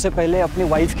वो सबसे पहले अपने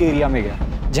वाइफ के एरिया में गया,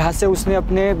 जहां से उसने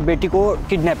अपने बेटी को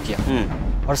किडनैप किया।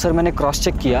 और सर मैंने क्रॉस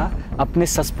चेक किया, अपने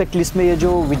सस्पेक्ट लिस्ट में ये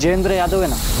जो विजेंद्र यादव है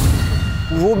ना,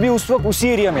 वो भी उस वक्त उसी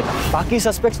एरिया में था। बाकी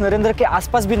सस्पेक्ट्स नरेंद्र के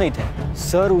आसपास भी नहीं थे।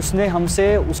 सर उसने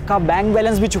हमसे उसका बैंक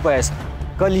बैलेंस भी छुपाया सर।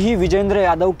 कल ही विजेंद्र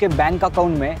यादव के बैंक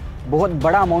अकाउंट में बहुत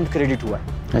बड़ा अमाउंट क्रेडिट हुआ है।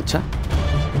 अच्छा,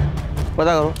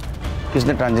 पता करो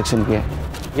किसने ट्रांजैक्शन किया।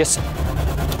 Yes sir.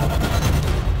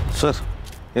 सर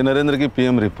ये नरेंद्र की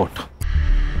पीएम रिपोर्ट।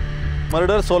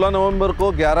 मर्डर 16 नवंबर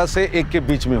को 11 से 1 के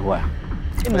बीच में हुआ है।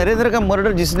 नरेंद्र का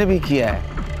मर्डर जिसने भी किया है,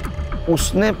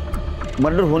 उसने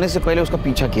मर्डर होने से पहले उसका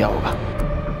पीछा किया होगा।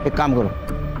 एक काम करो,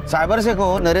 साइबर से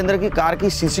कहो नरेंद्र की कार की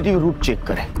सीसीटीवी रूट चेक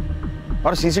करे,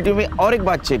 और सीसीटीवी में और एक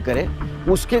बात चेक करे,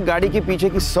 उसके गाड़ी के पीछे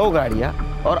की 100 गाड़ियां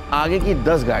और आगे की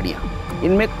 10 गाड़ियां,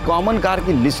 इनमें कॉमन कार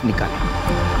की लिस्ट निकाले।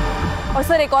 और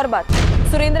सर एक और बात,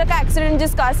 सुरेंद्र का एक्सीडेंट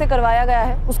जिस कार से करवाया गया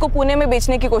है, उसको पुणे में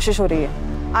बेचने की कोशिश हो रही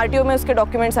है। आरटीओ में उसके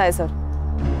डॉक्यूमेंट्स आए सर।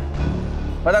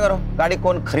 पता करो गाड़ी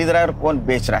कौन खरीद रहा है और कौन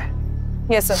बेच रहा है।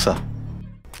 Yes sir.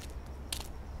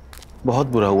 बहुत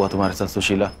बुरा हुआ तुम्हारे साथ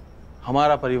सुशीला।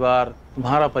 हमारा परिवार,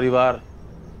 तुम्हारा परिवार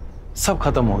सब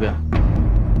खत्म हो गया।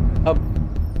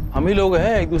 अब हम ही लोग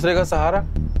हैं एक दूसरे का सहारा।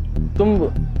 तुम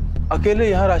अकेले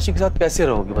यहाँ राशि के साथ कैसे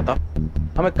रहोगे बताओ?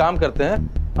 हम एक काम करते हैं,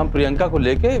 हम प्रियंका को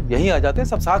लेके यहीं आ जाते हैं,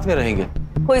 सब साथ में रहेंगे।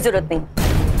 कोई जरूरत नहीं,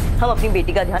 हम अपनी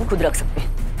बेटी का ध्यान खुद रख सकते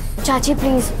हैं। चाची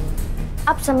प्लीज,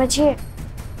 आप समझिए,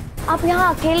 आप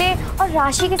यहाँ अकेले और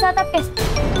राशि के साथ आप कैसे?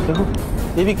 देखो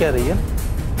ये भी कह रही है ना।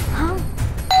 हाँ।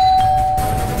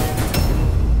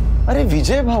 अरे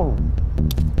विजय भाऊ,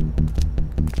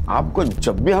 आपको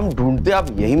जब भी हम ढूंढते आप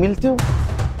यही मिलते हो।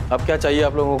 अब क्या चाहिए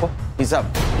आप लोगों को? हिसाब।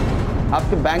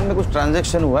 आपके बैंक में कुछ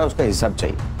ट्रांजैक्शन हुआ है, उसका हिसाब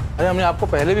चाहिए। अरे हमने आपको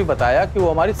पहले भी बताया कि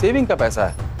वो हमारी सेविंग का पैसा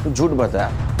है। तो झूठ बताया,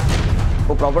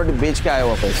 वो प्रॉपर्टी बेच के आया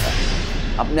हुआ पैसा है।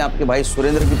 अपने आपके भाई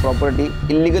सुरेंद्र की प्रॉपर्टी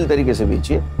इलीगल तरीके से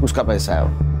बेची है, उसका पैसा है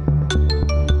वो।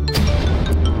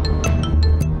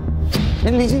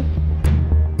 लीजिए।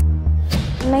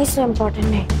 नहीं सर, इम्पोर्टेंट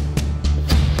नहीं।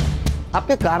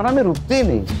 आपके कारनामे रुकते ही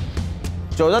नहीं।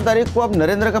 14 तारीख को आप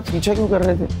नरेंद्र का पीछा क्यों कर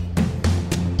रहे थे?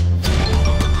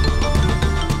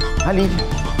 हाँ लीजिए।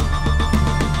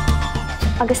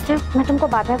 अगस्त्य, मैं तुमको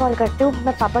बाद में कॉल करती हूँ,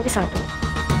 मैं पापा के साथ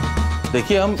हूँ।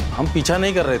 देखिए हम पीछा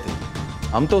नहीं कर रहे थे,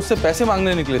 हम तो उससे पैसे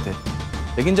मांगने निकले थे।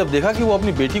 लेकिन जब देखा कि वो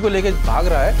अपनी बेटी को लेकर भाग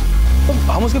रहा है तो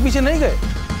हम उसके पीछे नहीं गए।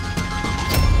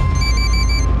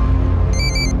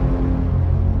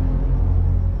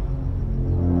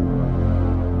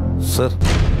 सर,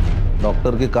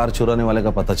 डॉक्टर की कार चुराने वाले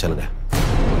का पता चल गया।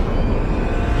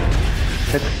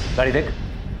 देख गाड़ी देख,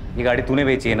 ये गाड़ी तूने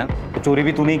बेची है ना, तो चोरी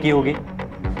भी तूने ही की होगी।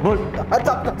 बोल।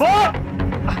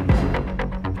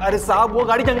 अरे साहब, वो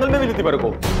गाड़ी जंगल में मिली थी मेरे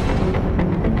को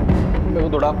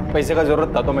थोड़ा पैसे का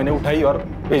जरूरत था तो मैंने उठाई और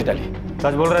बेच डाली।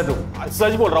 सच बोल रहे तू?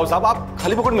 सच बोल रहा हूँ साहब, आप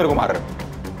खाली पकड़ मेरे को मार रहे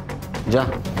हो। जा।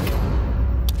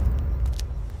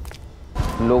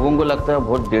 लोगों को लगता है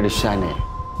बहुत डेढ़ शान है,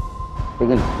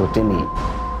 लेकिन होते नहीं।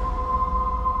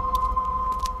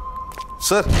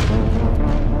 सर,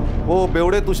 वो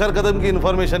बेवड़े तुषार कदम की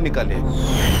इंफॉर्मेशन निकाली है।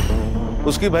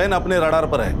 उसकी बहन अपने रडार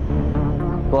पर है।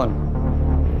 कौन?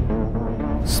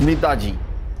 स्मिता जी।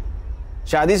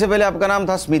 शादी से पहले आपका नाम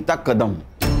था स्मिता कदम,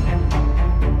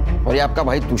 और ये आपका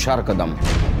भाई तुषार कदम।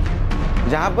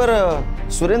 जहां पर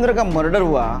सुरेंद्र का मर्डर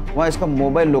हुआ वहां इसका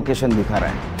मोबाइल लोकेशन दिखा रहा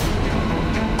है,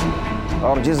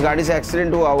 और जिस गाड़ी से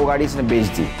एक्सीडेंट हुआ वो गाड़ी इसने बेच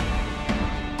दी।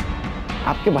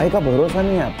 आपके भाई का भरोसा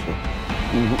नहीं है आप पे।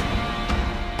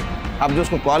 आप जो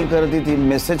उसको कॉल करती थी,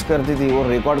 मैसेज करती थी, वो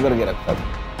रिकॉर्ड करके रखता था।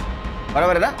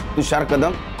 बराबर है ना तुषार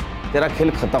कदम? तेरा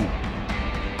खेल खत्म,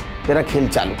 तेरा खेल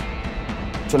चालू।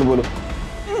 चलो बोलो।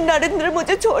 नरेंद्र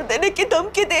मुझे छोड़ देने की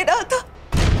धमकी दे रहा था,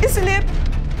 इसलिए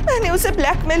मैंने उसे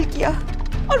ब्लैकमेल किया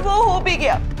और वो हो भी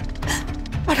गया।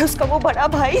 पर उसका वो बड़ा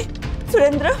भाई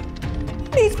सुरेंद्र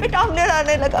बीच में टांग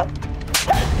अड़ाने लगा।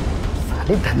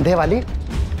 साली धंधे वाली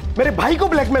मेरे भाई को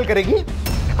ब्लैकमेल करेगी।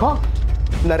 देखो,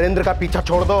 नरेंद्र का पीछा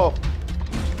छोड़ दो,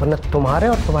 वरना तुम्हारे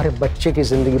और तुम्हारे बच्चे की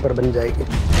जिंदगी पर बन जाएगी।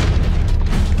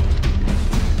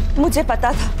 मुझे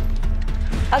पता था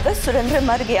अगर सुरेंद्र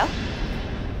मर गया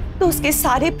तो उसकी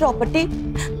सारी प्रॉपर्टी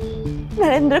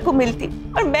नरेंद्र को मिलती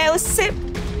और मैं उससे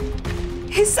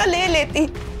हिस्सा ले लेती।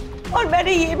 और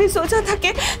मैंने ये भी सोचा था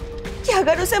कि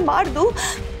अगर उसे मार दूं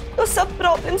तो सब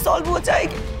प्रॉब्लम सॉल्व हो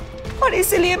जाएगी, और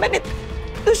इसीलिए मैंने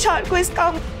तुषार को इस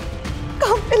काम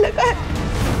पे लगाया।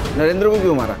 नरेंद्र को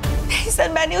क्यों मारा? नहीं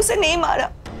सर, मैंने उसे नहीं मारा।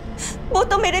 वो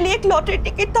तो मेरे लिए एक लॉटरी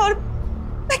टिकट था, और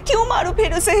मैं क्यों मारूं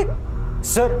फिर उसे?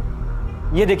 सर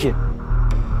ये देखिए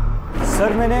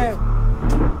सर, मैंने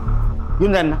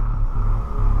क्यों जानना?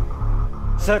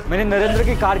 सर मैंने नरेंद्र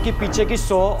की कार की पीछे की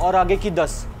 100 और आगे की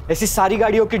 10 ऐसी सारी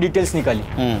गाड़ियों की डिटेल्स निकाली।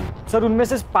 सर उनमें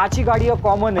से 5 ही गाड़ियां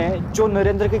कॉमन है जो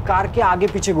नरेंद्र की कार के आगे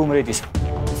पीछे घूम रही थी।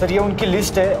 सर ये उनकी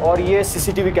लिस्ट है और ये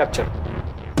सीसीटीवी कैप्चर।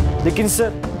 लेकिन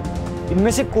सर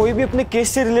इनमें से कोई भी अपने केस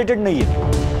से रिलेटेड नहीं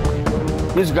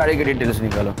है। इस गाड़ी की डिटेल्स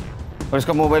निकालो और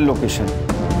इसका मोबाइल लोकेशन।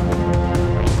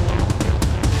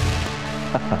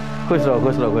 खुश रहो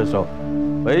खुश रहो खुश रहो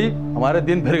भाई, हमारे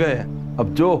दिन फिर गए हैं।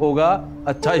 अब जो होगा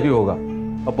अच्छा ही होगा,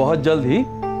 और बहुत जल्द ही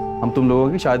हम तुम लोगों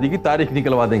की शादी की तारीख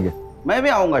निकलवा देंगे। मैं भी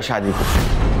आऊंगा शादी को,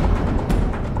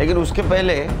 लेकिन उसके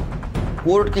पहले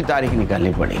कोर्ट की तारीख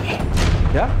निकालनी पड़ेगी।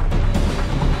 क्या?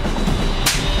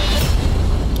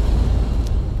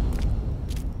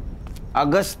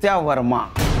 अगस्त्या वर्मा।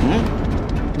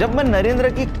 जब मैं नरेंद्र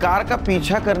की कार का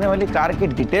पीछा करने वाली कार की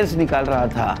डिटेल्स निकाल रहा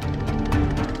था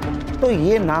तो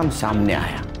ये नाम सामने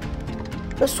आया।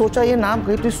 तो सोचा ये नाम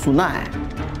कहीं तो सुना है,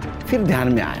 फिर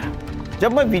ध्यान में आया।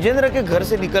 जब मैं विजेंद्र के घर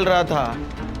से निकल रहा था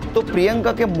तो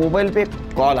प्रियंका के मोबाइल पे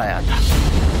कॉल आया था।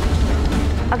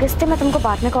 अगस्त्य, मैं तुमको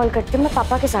बाद में कॉल करती हूँ, मैं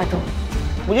पापा के साथ हूँ।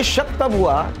 मुझे शक तब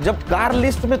हुआ जब कार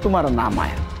लिस्ट में तुम्हारा नाम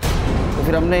आया, तो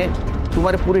फिर हमने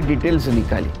तुम्हारे पूरी डिटेल्स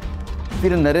निकाली।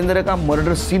 फिर नरेंद्र का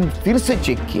मर्डर सीन फिर से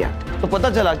चेक किया तो पता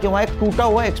चला कि वहां एक टूटा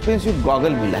हुआ एक्सपेंसिव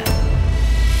गॉगल मिला है।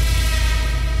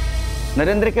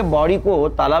 नरेंद्र के बॉडी को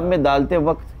तालाब में डालते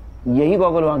वक्त यही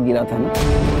गॉगल वहां गिरा था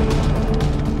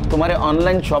ना। तुम्हारे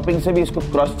ऑनलाइन शॉपिंग से भी इसको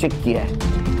क्रॉस चेक किया है।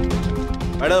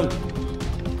 मैडम,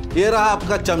 ये रहा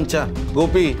आपका चमचा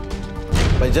गोपी,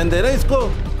 पहचान दे रहे इसको?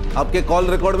 आपके कॉल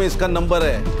रिकॉर्ड में इसका नंबर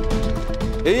है।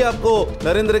 यही आपको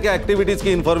नरेंद्र के एक्टिविटीज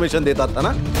की इंफॉर्मेशन देता था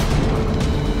ना?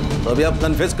 तो अभी आप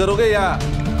कन्फेस करोगे या?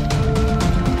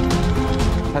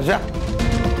 हर्षा,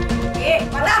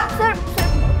 सर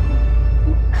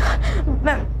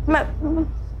मैं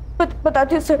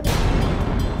बताती हूँ सर।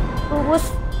 वो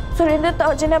सुरेंद्र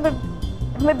ताऊजी ने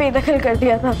हमें बेदखल कर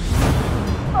दिया था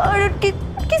और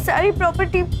उनकी सारी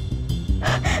प्रॉपर्टी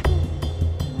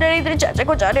नरेंद्र चाचा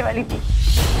को जाने वाली थी,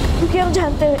 क्योंकि हम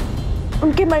जानते हैं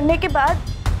उनके मरने के बाद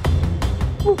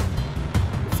वो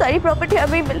सारी प्रॉपर्टी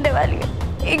हमें मिलने वाली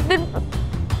है। एक दिन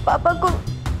पापा को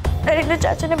नरेंद्र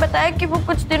चाचा ने बताया कि वो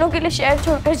कुछ दिनों के लिए शहर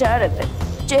छोड़कर जा रहे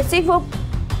थे। जैसे ही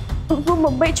वो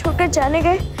मुंबई छोड़कर जाने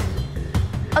गए,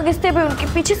 अगस्त्य भी उनके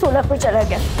पीछे सोलापुर चला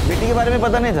गया। बेटी के बारे में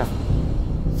पता नहीं था?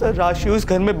 सर राशि उस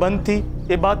घर में बंद थी,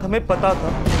 ये बात हमें पता था।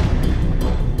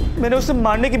 मैंने उसे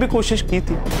मारने की भी कोशिश की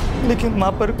थी, लेकिन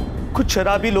वहां पर कुछ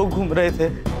शराबी लोग घूम रहे थे,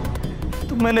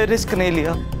 तो मैंने रिस्क नहीं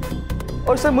लिया।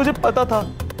 और सर मुझे पता था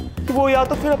कि वो या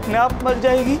तो फिर अपने आप मर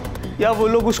जाएगी या वो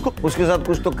लोग उसके साथ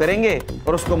कुछ तो करेंगे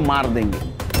और उसको मार देंगे,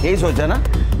 यही सोचा ना?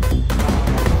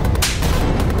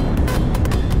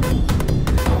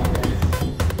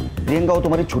 प्रियंका वो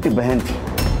तुम्हारी छोटी बहन थी,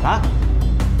 हाँ?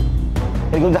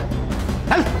 जा,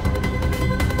 चल।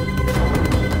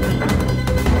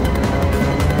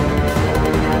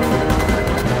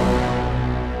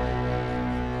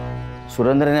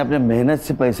 सुरेंद्र ने अपने मेहनत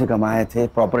से पैसे कमाए थे,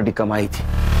 प्रॉपर्टी कमाई थी,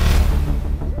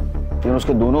 लेकिन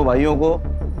उसके दोनों भाइयों को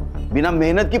बिना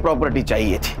मेहनत की प्रॉपर्टी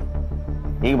चाहिए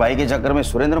थी। एक भाई के चक्कर में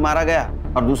सुरेंद्र मारा गया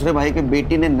और दूसरे भाई के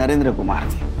बेटी ने नरेंद्र को मार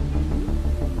दिया।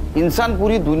 इंसान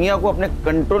पूरी दुनिया को अपने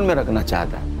कंट्रोल में रखना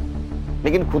चाहता है,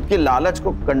 लेकिन खुद के लालच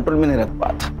को कंट्रोल में नहीं रख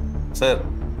पाता। सर,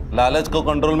 लालच को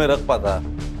कंट्रोल में रख पाता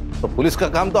तो पुलिस का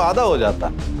काम तो आधा हो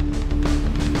जाता।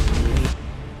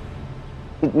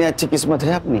 इतनी अच्छी किस्मत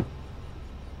है अपनी।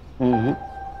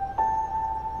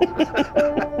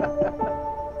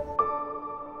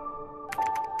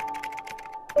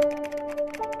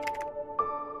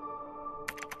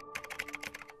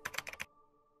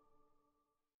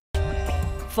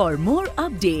 For more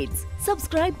updates,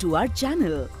 subscribe to our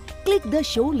channel, click the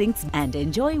show links and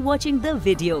enjoy watching the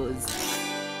videos.